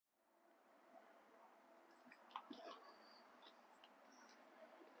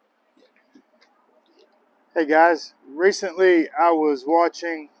Hey guys, recently I was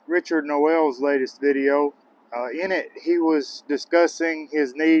watching Richard Noel's latest video. In it, he was discussing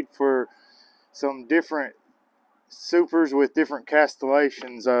his need for some different supers with different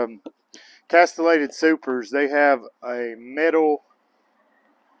castellations. Castellated supers, they have a metal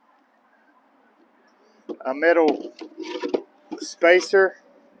spacer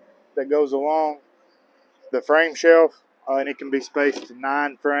that goes along the frame shelf, and it can be spaced to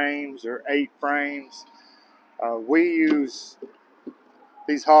 9 frames or 8 frames. We use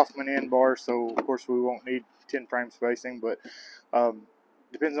these Hoffman end bars, so of course we won't need 10 frame spacing, but um,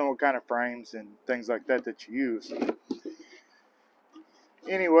 depends on what kind of frames and things like that you use.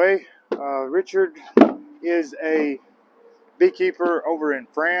 Anyway, Richard is a beekeeper over in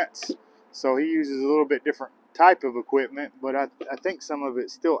France, so he uses a little bit different type of equipment, but I think some of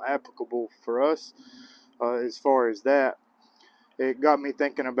it's still applicable for us. As far as that, it got me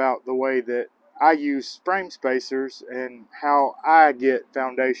thinking about the way that I use frame spacers and how I get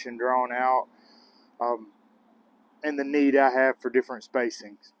foundation drawn out, um, and the need I have for different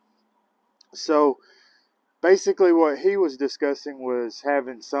spacings. So basically what he was discussing was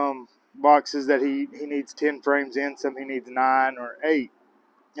having some boxes that he needs 10 frames in, some he needs 9 or 8.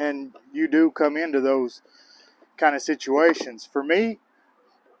 And you do come into those kind of situations. For me,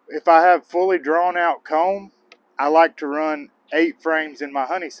 if I have fully drawn out comb, I like to run 8 frames in my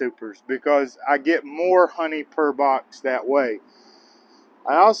honey supers because I get more honey per box that way.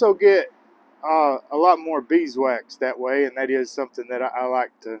 I also get a lot more beeswax that way, and that is something that I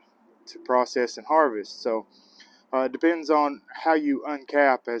like to process and harvest. So it depends on how you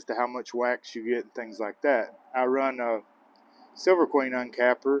uncap as to how much wax you get and things like that. I run a Silver Queen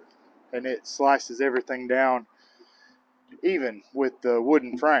uncapper, and it slices everything down even with the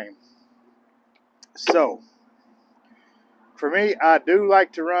wooden frame. So for me, I do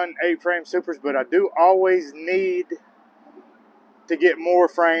like to run 8 frame supers, but I do always need to get more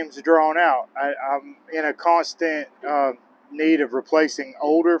frames drawn out. I'm in a constant need of replacing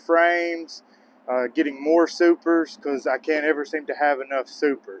older frames, getting more supers, because I can't ever seem to have enough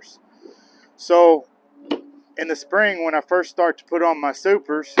supers. So in the spring, when I first start to put on my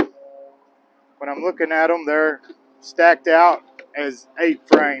supers, when I'm looking at them, they're stacked out as 8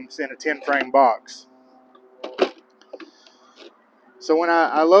 frames in a 10 frame box. So when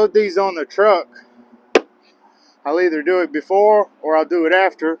I load these on the truck, I'll either do it before or I'll do it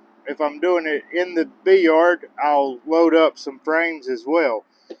after. If I'm doing it in the bee yard, I'll load up some frames as well.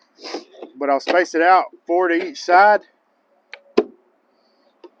 But I'll space it out 4 to each side.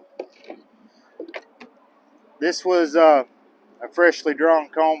 This was a freshly drawn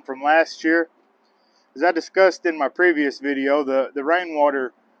comb from last year. As I discussed in my previous video, the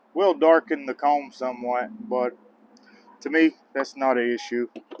rainwater will darken the comb somewhat, but to me, that's not an issue.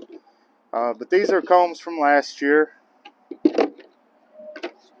 But these are combs from last year, and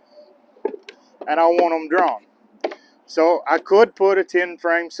I want them drawn. So I could put a 10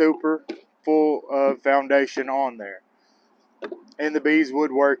 frame super full of foundation on there, and the bees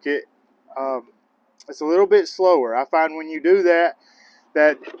would work it. It's a little bit slower. I find when you do that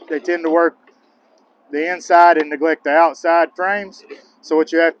they tend to work the inside and neglect the outside frames. So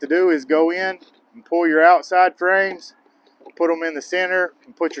what you have to do is go in and pull your outside frames, put them in the center,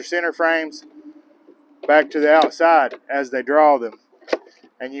 and put your center frames back to the outside as they draw them.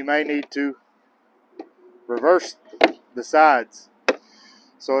 And you may need to reverse the sides.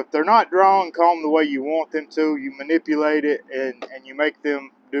 So if they're not drawn comb the way you want them to, you manipulate it and you make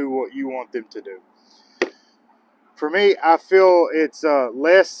them do what you want them to do. For me, I feel it's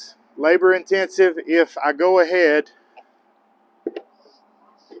less labor intensive if I go ahead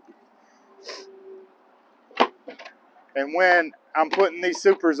and when I'm putting these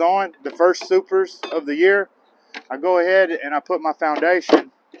supers on, the first supers of the year, I go ahead and I put my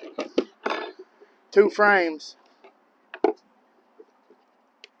foundation 2 frames.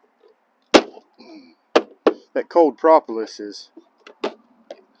 That cold propolis is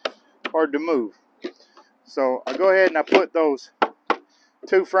hard to move. So I go ahead and I put those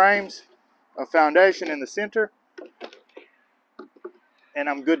 2 frames of foundation in the center, and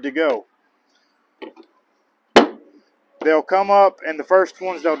I'm good to go. They'll come up, and the first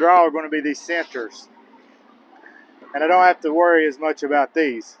ones they'll draw are going to be these centers, and I don't have to worry as much about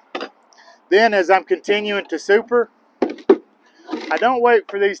these. Then as I'm continuing to super, I don't wait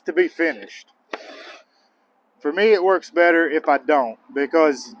for these to be finished. For me, it works better if I don't,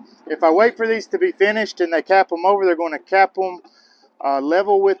 because if I wait for these to be finished and they cap them over, they're going to cap them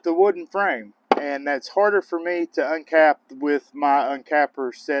level with the wooden frame, and that's harder for me to uncap with my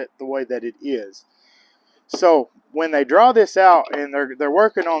uncapper set the way that it is. So when they draw this out and they're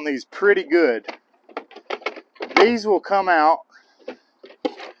working on these pretty good, these will come out,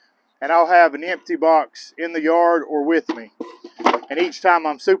 and I'll have an empty box in the yard or with me. And each time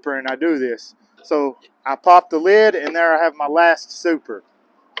I'm supering, I do this. So I pop the lid, and there I have my last super.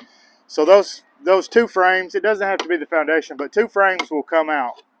 So those two frames, it doesn't have to be the foundation, but two frames will come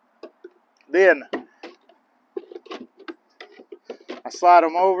out. Then I slide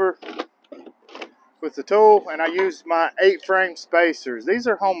them over with the tool, and I use my 8-frame spacers. These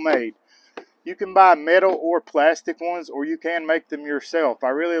are homemade. You can buy metal or plastic ones, or you can make them yourself. I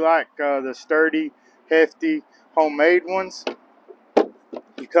really like the sturdy, hefty, homemade ones.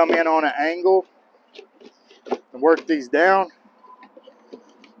 You come in on an angle and work these down.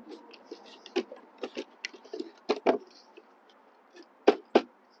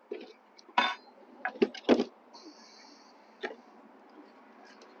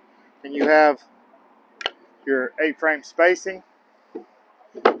 And you have your 8-frame spacing.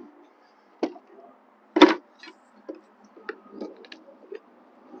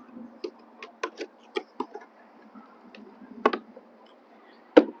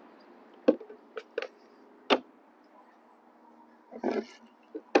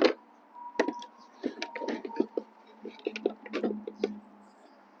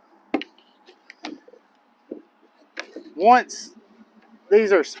 Once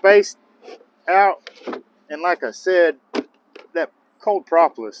these are spaced out, and like I said, that cold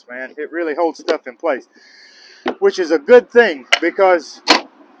propolis, man, it really holds stuff in place, which is a good thing, because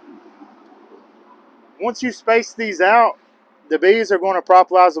once you space these out, the bees are going to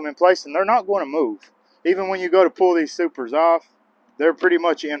propolize them in place, and they're not going to move. Even when you go to pull these supers off, they're pretty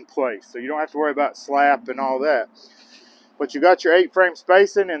much in place, so you don't have to worry about slap and all that. But you got your 8-frame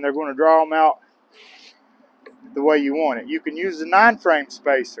spacing, and they're going to draw them out the way you want it. You can use a 9-frame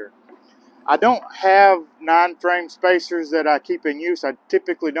spacer. I don't have 9-frame spacers that I keep in use. I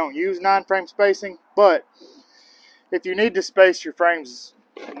typically don't use 9-frame spacing, but if you need to space your frames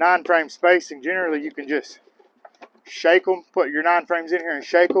 9-frame spacing, generally you can just shake them, put your 9 frames in here and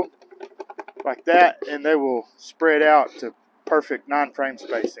shake them like that, and they will spread out to perfect 9-frame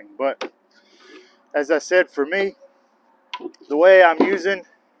spacing. But as I said, for me, the way I'm using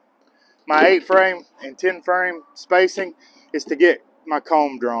my 8-frame and 10-frame spacing is to get my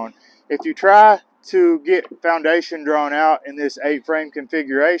comb drawn. If you try to get foundation drawn out in this 8-frame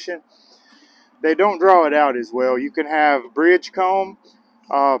configuration, they don't draw it out as well. You can have bridge comb.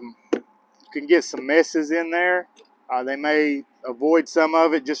 You can get some messes in there. They may avoid some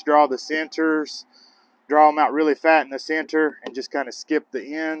of it, just draw the centers, draw them out really fat in the center, and just kind of skip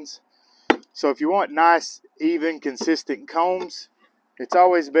the ends. So if you want nice, even, consistent combs, it's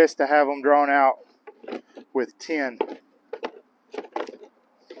always best to have them drawn out with 10.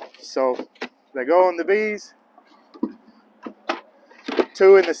 So they go on the bees,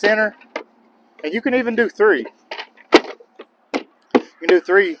 2 in the center, and you can even do 3. You can do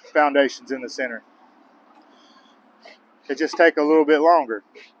 3 foundations in the center. It just take a little bit longer,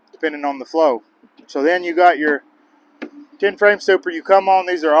 depending on the flow. So then you got your 10-frame super. You come on,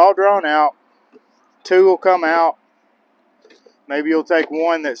 these are all drawn out. 2 will come out. Maybe you'll take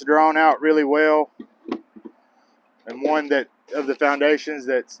one that's drawn out really well, and one that of the foundations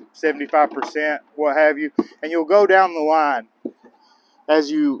that's 75%, what have you, and you'll go down the line.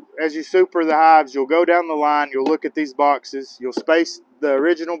 As you super the hives, you'll go down the line, you'll look at these boxes, you'll space the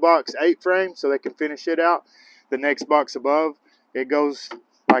original box 8-frame so they can finish it out. The next box above, it goes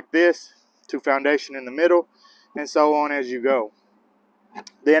like this, 2 foundation in the middle, and so on as you go.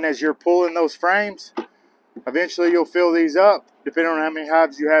 Then as you're pulling those frames, eventually you'll fill these up, depending on how many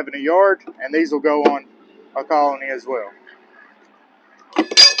hives you have in a yard, and these will go on a colony as well.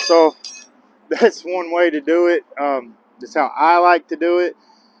 So that's one way to do it. That's how I like to do it.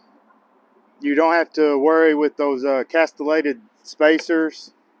 You don't have to worry with those castellated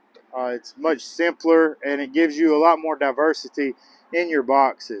spacers. It's much simpler, and it gives you a lot more diversity in your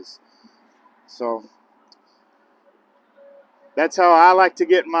boxes. So that's how I like to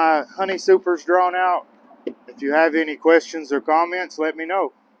get my honey supers drawn out. If you have any questions or comments, let me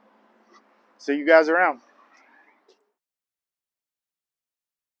know. See you guys around.